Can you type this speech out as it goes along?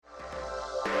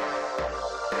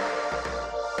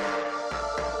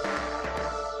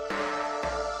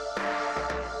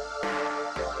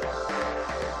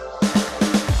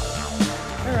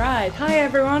Right, hi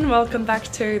everyone, welcome back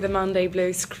to the Monday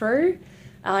Blues crew.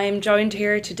 I'm joined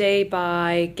here today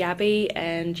by Gabby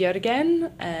and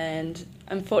Jürgen, and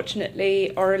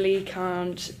unfortunately Orly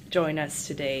can't join us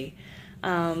today.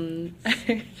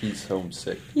 He's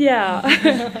homesick.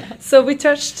 Yeah, so we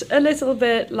touched a little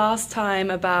bit last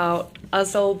time about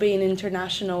us all being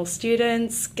international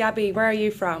students. Gabby, where are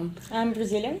you from? I'm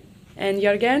Brazilian. And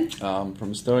Jürgen? I'm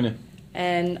from Estonia.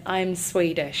 And I'm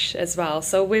Swedish as well.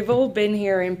 So we've all been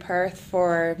here in Perth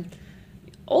for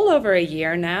all over a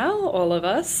year now, all of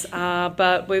us,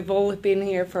 but we've all been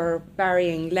here for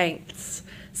varying lengths.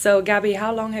 So Gabby,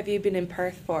 how long have you been in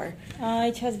Perth for?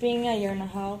 It has been a year and a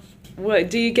half. What,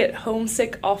 do you get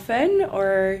homesick often,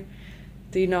 or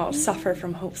do you not suffer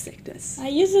from homesickness? I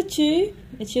used it to.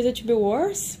 It used to be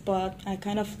worse, but I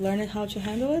kind of learned how to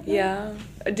handle it now. Yeah.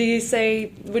 Would you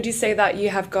say that you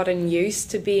have gotten used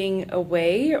to being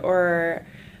away, or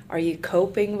are you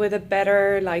coping with it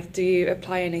better? Like, do you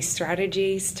apply any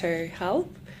strategies to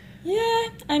help? Yeah,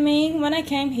 I mean, when I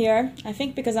came here, I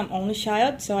think because I'm only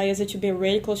child, so I used it to be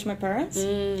really close to my parents.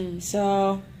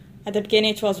 So at the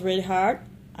beginning it was really hard.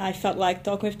 I felt like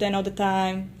talking with them all the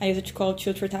time. I used it to call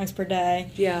 2-3 times per day.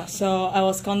 Yeah. So I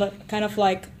was kind of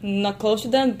like not close to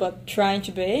them, but trying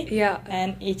to be. Yeah.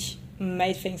 And it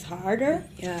made things harder.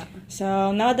 Yeah.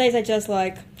 So nowadays I just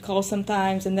like call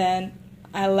sometimes, and then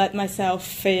I let myself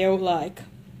feel like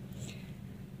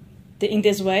in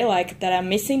this way, like that I'm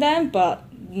missing them, but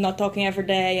not talking every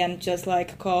day, and just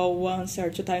like call 1 or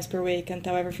 2 times per week and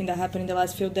tell everything that happened in the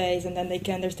last few days, and then they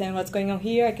can understand what's going on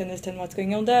here, I can understand what's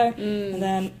going on there, and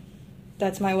then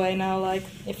that's my way now. Like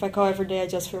if I call every day, I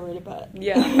just feel really bad.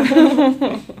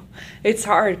 Yeah. It's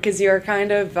hard because you're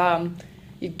kind of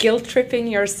you're guilt tripping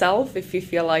yourself if you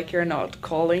feel like you're not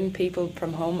calling people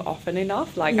from home often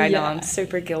enough. Like I know I'm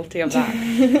super guilty of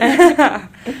that.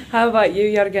 How about you,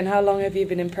 Jürgen? How long have you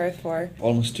been in Perth for?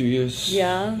 Almost 2 years.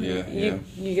 Yeah? Yeah.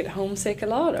 You get homesick a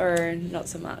lot, or not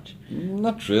so much?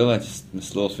 Not really, just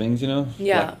miss little things, you know?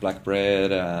 Yeah. Black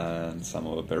bread and some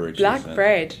other beverages. Black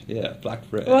bread? Yeah, black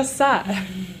bread. What's that?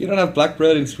 You don't have black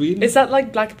bread in Sweden? Is that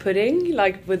like black pudding,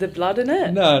 like with the blood in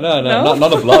it? No,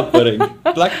 not a blood pudding.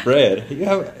 Black bread.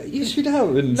 You should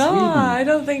have it in Sweden. No, I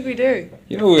don't think we do.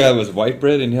 You know, we have is white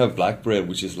bread and you have black bread,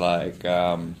 which is like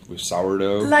with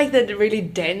sourdough. Like the really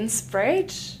dense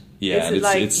bread? Yeah, is it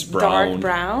like it's brown. Dark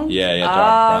brown? Yeah, dark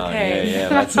brown. Okay. Yeah,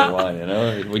 that's the one, you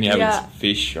know? When you have Yeah.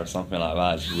 fish or something like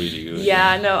that, it's really good.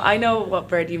 Yeah, no, I know what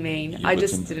bread you mean. You I put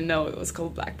just some- didn't know it was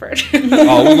called black bread.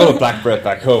 Oh, we got a black bread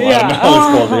back home. I Yeah. don't know how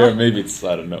it's called here. Maybe it's,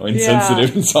 I don't know,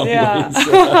 insensitive in some ways.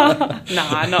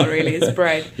 Nah, not really. It's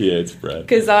bread. Yeah, it's bread.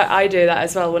 Because I do that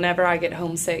as well. Whenever I get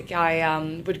homesick, I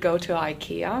would go to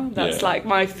IKEA. That's Yeah. like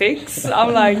my fix.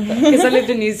 I'm like, because I lived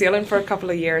in New Zealand for a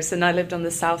couple of years, and I lived on the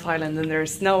South Island, and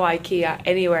there's no IKEA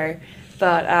anywhere.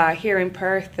 But here in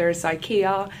Perth, there's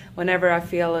IKEA. Whenever I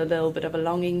feel a little bit of a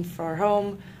longing for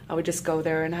home, I would just go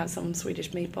there and have some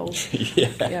Swedish meatballs.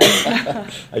 Yeah.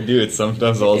 I do it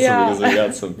sometimes also Yeah. because I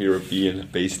got some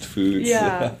European-based foods.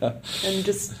 Yeah, and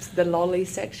just the lolly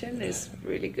section is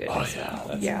really good as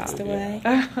well. Yeah, That's the way.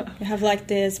 We have like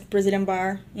this Brazilian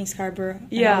bar in Scarborough,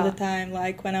 and Yeah. all the time,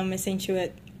 like when I'm missing to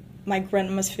it, my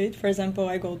grandma's food, for example,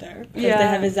 I go there because Yeah. they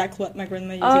have exactly what my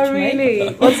grandma used Oh, to make.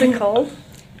 really? What's it called?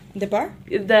 The bar?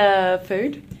 The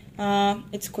food?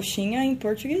 It's coxinha in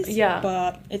Portuguese. Yeah.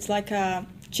 But it's like a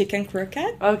chicken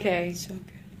croquette. Okay. So good.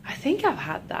 I think I've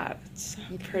had that. So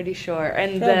I'm pretty sure.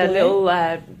 And the Probably.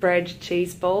 little bread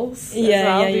cheese balls. as Yeah,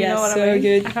 well. yeah, Do you yeah, know what so I mean?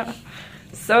 good.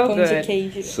 So Pão de good.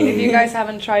 queijo. So- If you guys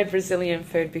haven't tried Brazilian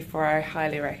food before, I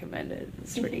highly recommend it.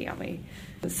 It's really yummy.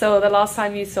 So the last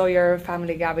time you saw your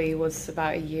family, Gabby, was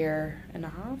about a year and a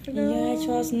half ago? Yeah, it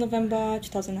was November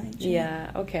 2019. Yeah,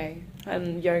 okay.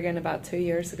 And Jürgen, about 2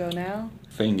 years ago now?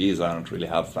 Thing is, I don't really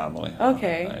have family.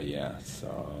 Okay. Yeah,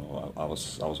 so I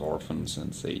was orphaned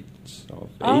since 8.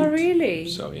 Oh, really?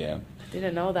 So yeah.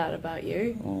 Didn't know that about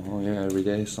you. Oh yeah, every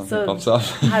day something So pops up.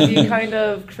 have you kind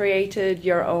of created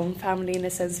your own family in a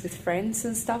sense with friends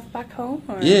and stuff back home?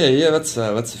 Or? Yeah, that's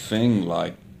a thing.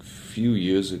 Like a few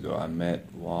years ago, I met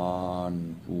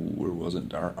one where was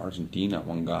it Argentina,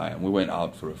 one guy, and we went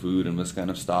out for food and this kind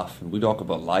of stuff, and we talk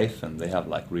about life, and they have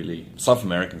like really South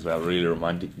Americans have a really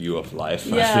romantic view of life,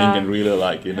 I Yeah. think, and really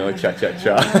like cha.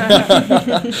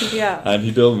 Yeah. And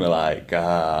he told me like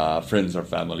friends or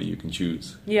family you can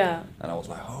choose. Yeah. And I was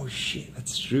like, oh shit,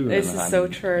 that's true. This And is I'm- so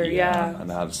true, yeah.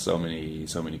 And I have so many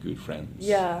good friends.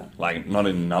 Yeah. Like not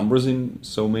in numbers in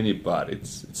so many, but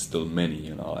it's still many,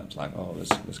 you know. It's like, oh,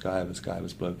 this guy,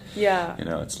 this bloke. Yeah. You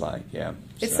know, it's like, yeah.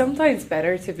 It's so- sometimes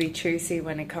better to be choosy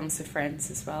when it comes to friends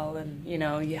as well, and you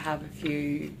know, you have a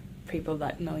few people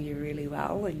that know you really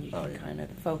well, and you can kind of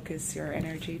focus your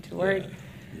energy toward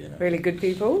really good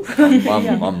people.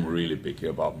 I'm really picky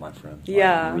about my friends.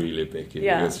 Yeah. I'm really picky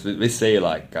because they say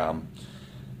like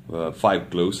 5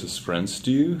 closest friends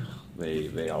to you.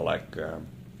 They are like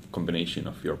combination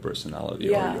of your personality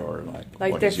or your like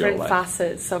what different is your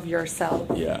facets of yourself.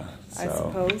 Yeah, I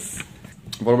suppose.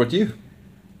 What about you?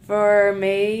 For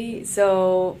me,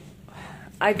 so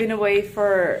I've been away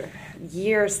for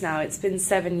years now. It's been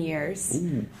 7 years.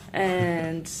 Ooh.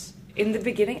 And in the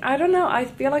beginning, I don't know, I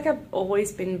feel like I've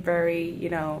always been very,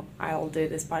 I'll do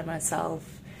this by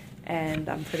myself and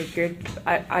I'm pretty good.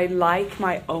 I like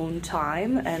my own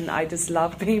time and I just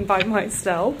love being by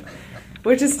myself,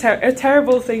 which is a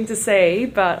terrible thing to say,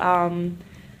 but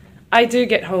I do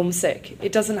get homesick.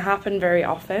 It doesn't happen very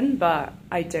often, but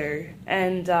I do.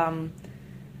 And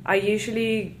I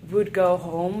usually would go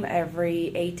home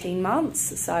every 18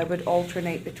 months, so I would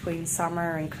alternate between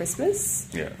summer and Christmas.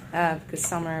 Yeah. Because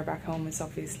summer back home is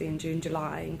obviously in June,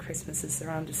 July, and Christmas is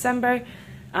around December.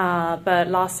 But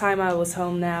last time I was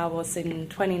home now was in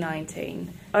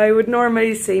 2019. I would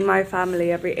normally see my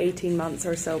family every 18 months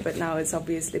or so, but now it's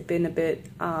obviously been a bit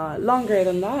longer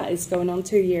than that. It's going on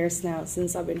 2 years now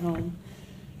since I've been home.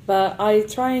 But I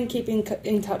try and keep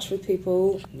in touch with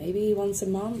people maybe once a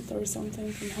month or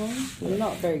something from home. I'm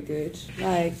not very good.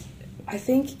 I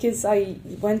think because I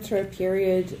went through a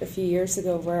period a few years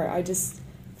ago where I just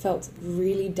felt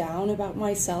really down about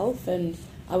myself, and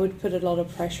I would put a lot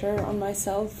of pressure on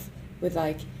myself with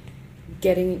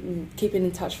keeping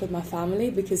in touch with my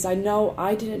family, because I know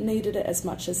I didn't need it as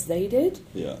much as they did.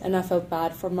 Yeah. And I felt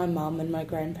bad for my mum and my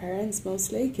grandparents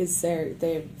mostly, because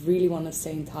they really want to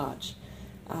stay in touch.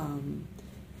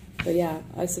 But yeah,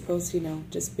 I suppose,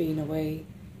 just being away,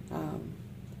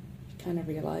 you kind of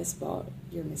realize what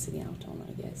you're missing out on,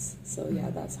 I guess. So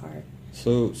yeah, that's hard.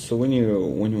 So when you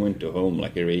went to home,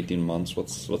 like every 18 months,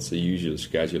 what's the usual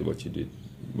schedule? What you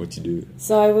do?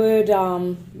 So I would,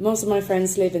 most of my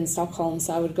friends live in Stockholm,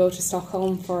 so I would go to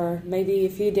Stockholm for maybe a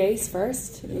few days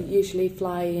first. Yeah. Usually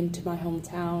fly into my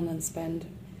hometown and spend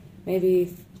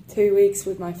maybe 2 weeks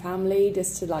with my family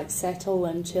just to settle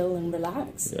and chill and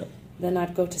relax. Yeah. Then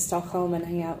I'd go to Stockholm and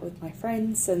hang out with my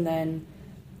friends, and then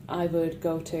I would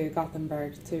go to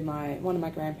Gothenburg to one of my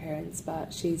grandparents,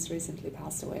 but she's recently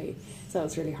passed away, so it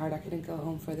was really hard. I couldn't go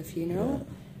home for the funeral.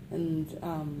 Yeah.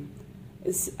 And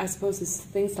I suppose it's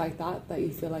things like that you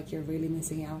feel like you're really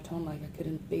missing out on. Like I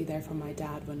couldn't be there for my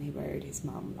dad when he buried his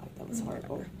mum. Like that was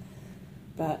horrible.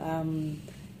 But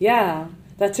yeah,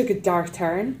 that took a dark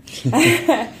turn.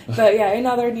 But yeah, in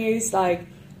other news,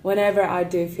 whenever I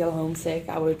do feel homesick,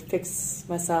 I would fix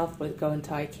myself with going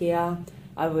to IKEA.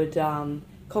 I would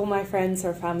call my friends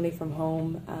or family from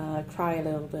home, cry a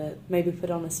little bit, maybe put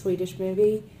on a Swedish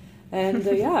movie, and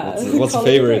yeah. What's your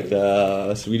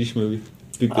favorite Swedish movie?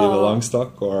 Pippi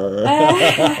Longstock or?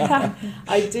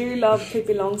 I do love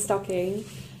Pippi Longstocking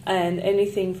and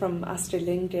anything from Astrid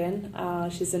Lindgren.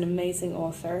 She's an amazing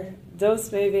author.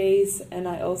 Those movies, and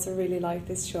I also really like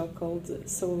this show called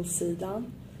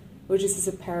Solsidan, which is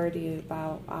a parody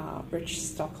about rich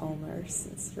Stockholmers.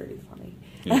 It's really funny.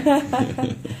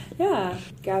 Yeah. Yeah.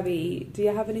 Gabby, do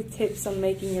you have any tips on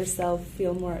making yourself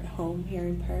feel more at home here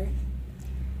in Perth?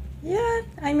 Yeah,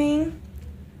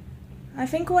 I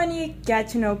think when you get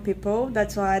to know people,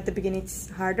 that's why at the beginning it's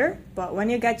harder. But when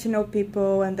you get to know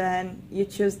people and then you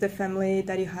choose the family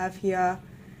that you have here,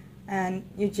 and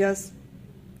you just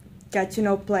get to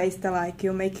know place that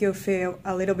will make you feel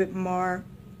a little bit more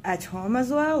at home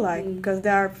as well. Because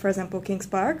there are, for example, Kings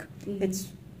Park. Mm-hmm. It's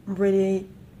really,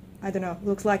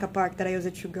 looks like a park that I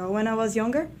used to go when I was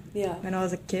younger. Yeah. When I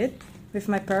was a kid with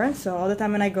my parents. So all the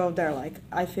time when I go there,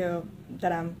 I feel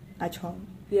that I'm at home.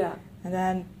 Yeah. And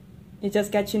then you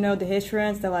just get to know the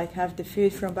restaurants that have the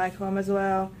food from back home as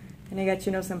well, and you get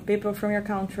to know some people from your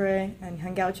country and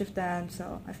hang out with them.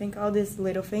 So I think all these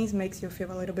little things makes you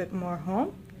feel a little bit more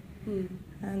home,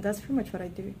 and that's pretty much what I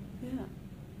do. Yeah.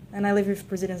 And I live with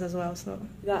Brazilians as well, so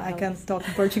that I can talk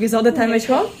Portuguese all the time at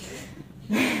home.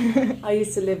 I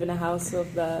used to live in a house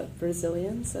with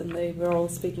Brazilians, and they were all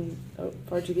speaking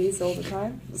Portuguese all the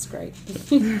time. It was great.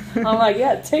 I'm like,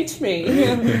 yeah, teach me.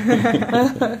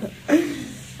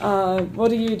 What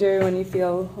do you do when you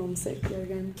feel homesick,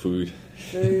 Jürgen? Food.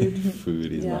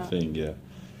 Food is my thing, yeah.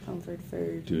 Comfort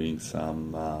food. Doing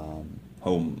some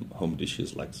home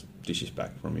dishes, like dishes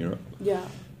back from Europe. Yeah.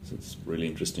 So it's really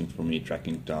interesting for me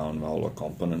tracking down all the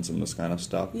components and this kind of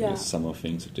stuff. Yeah. Because some of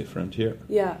things are different here.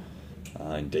 Yeah.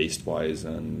 In taste-wise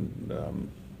and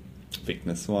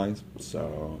thickness-wise.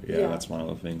 So, yeah, that's one of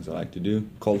the things I like to do.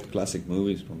 Cult classic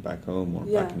movies from back home or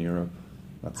back in Europe.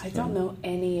 That's I the don't thing. know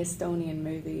any Estonian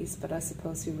movies, but I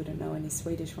suppose you wouldn't know any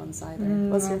Swedish ones either.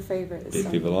 What's your favorite It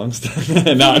Estonian? belongs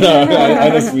to no, I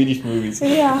know Swedish movies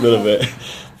Yeah. a little bit.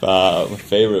 But my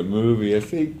favorite movie, I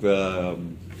think,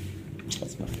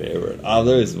 that's my favorite.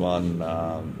 There is one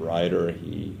writer.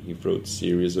 He wrote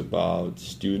series about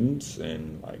students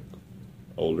in like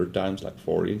older times, like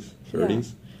 40s,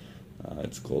 30s.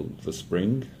 It's called The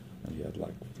Spring, and he had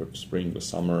like the spring, the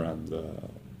summer, and the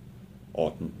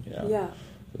autumn. Yeah.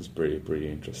 It was pretty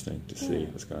interesting to see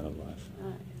this kind of life.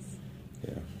 Nice.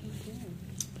 Yeah.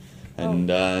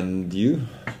 Okay. And you?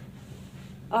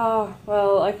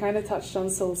 Well, I kind of touched on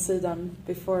Solsidan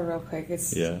before real quick.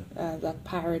 It's that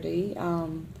parody.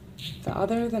 But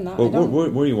other than that, I don't...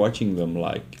 Were you watching them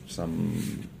like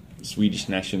some Swedish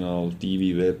national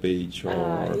TV webpage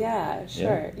or? Yeah,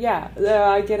 sure. Yeah,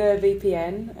 I get a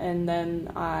VPN and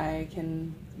then I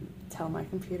can tell my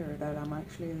computer that I'm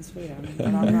actually in Sweden, but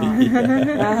I'm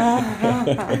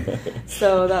not.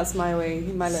 So that's my way,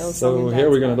 my little song. So here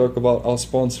we're going to talk about our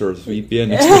sponsors,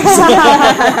 VPN.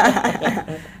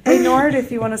 Hey Nord,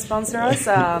 if you want to sponsor us,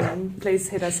 please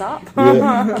hit us up.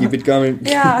 Yeah, keep it coming.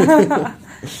 Yeah.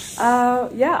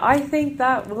 I think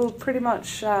that will pretty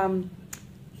much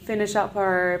finish up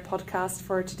our podcast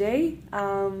for today.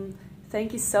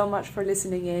 Thank you so much for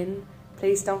listening in.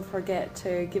 Please don't forget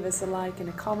to give us a like and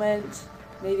a comment,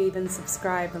 maybe even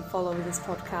subscribe and follow this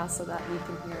podcast so that you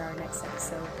can hear our next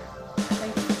episode.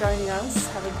 Thank you for joining us.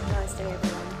 Have a nice day,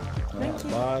 everyone. Thank you.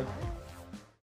 Bye.